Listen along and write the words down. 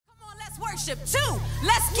worship too.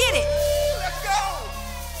 Let's get it. Let's go.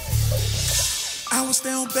 I was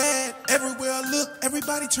down bad. Everywhere I look,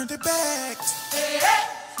 everybody turned their backs. Hey, hey.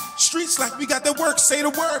 Streets like we got the work. Say the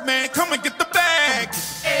word, man. Come and get the bag.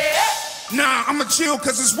 Hey, hey. Nah, I'ma chill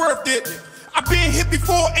cause it's worth it. I've been hit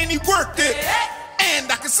before and he worked it. Hey, hey.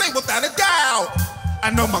 And I can say without a doubt,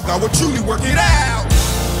 I know my God will truly work it out.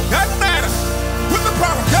 Doesn't matter what the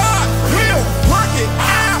problem, God will work it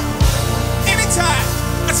out. Anytime,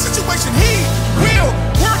 a situation, he will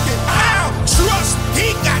work it out. Trust,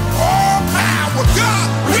 he got all power. God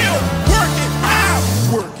will work it out.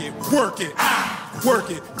 Work it, work it out.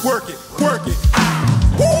 Work it, work it, work it out.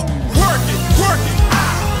 Woo! Work it, work it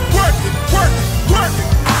out. Work it, work it, work it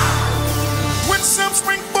out. When some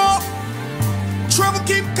spring fall, trouble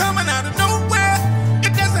keep coming out of nowhere.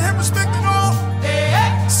 It doesn't have respect at all.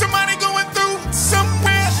 Somebody going through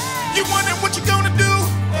somewhere. You wondering what you're gonna do.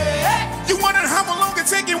 You wondering how long it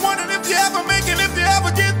take. You wondering if you ever make it, if you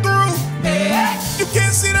ever get through. You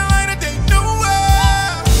can't see the light of day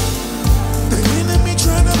nowhere. The enemy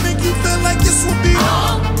trying to make you feel like this will be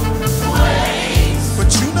always. But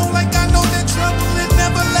you know, like I know that trouble it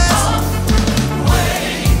never lasts.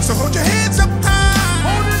 Always. So hold your heads up high.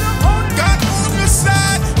 Hold it up, hold it. God on your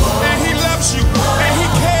side, and he loves you, and he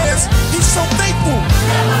cares. He's so faithful.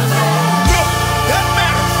 Look, doesn't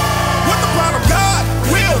matter what the problem, God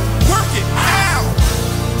will work it out.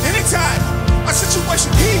 Anytime, a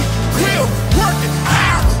situation, he will work it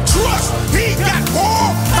out. Trust, he got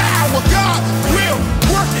all power. God will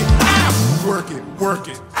work it out. Work it, work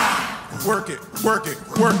it out. Work it, work it,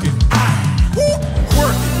 work it out. Woo!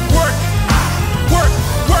 Work it, work it out. Work it,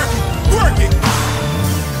 work it, work it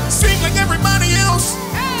out. Seems like everybody else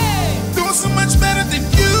doing so much better than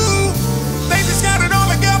you. They just got it all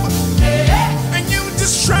together, and you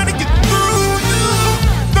just trying to get through. You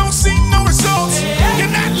don't see no results.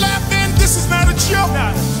 You're not laughing. This is not a joke.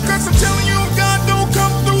 Cause I'm telling you, if God don't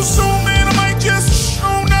come through soon, man, I might just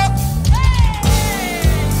shown up.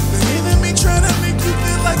 The enemy trying to make you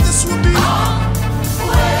feel like this will be always.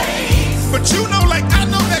 But you know, like I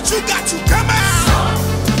know that you got to come out.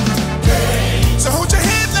 So hold your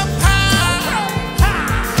heads up high.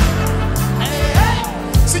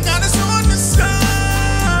 See, God is on the side.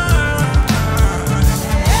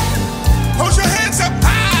 Hold your heads up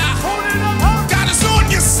high. God is on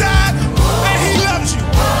your side, and he loves you,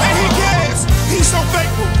 and he cares. He's so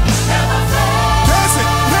faithful. Doesn't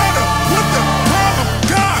matter what the problem,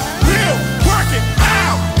 God will work it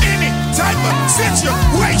out. Any type of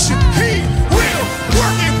situation, he will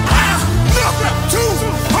work it out. Nothing too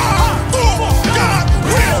hard for God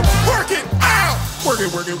will work it out. Work it,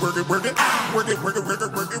 work it, work it, work it, work it, work it, work it.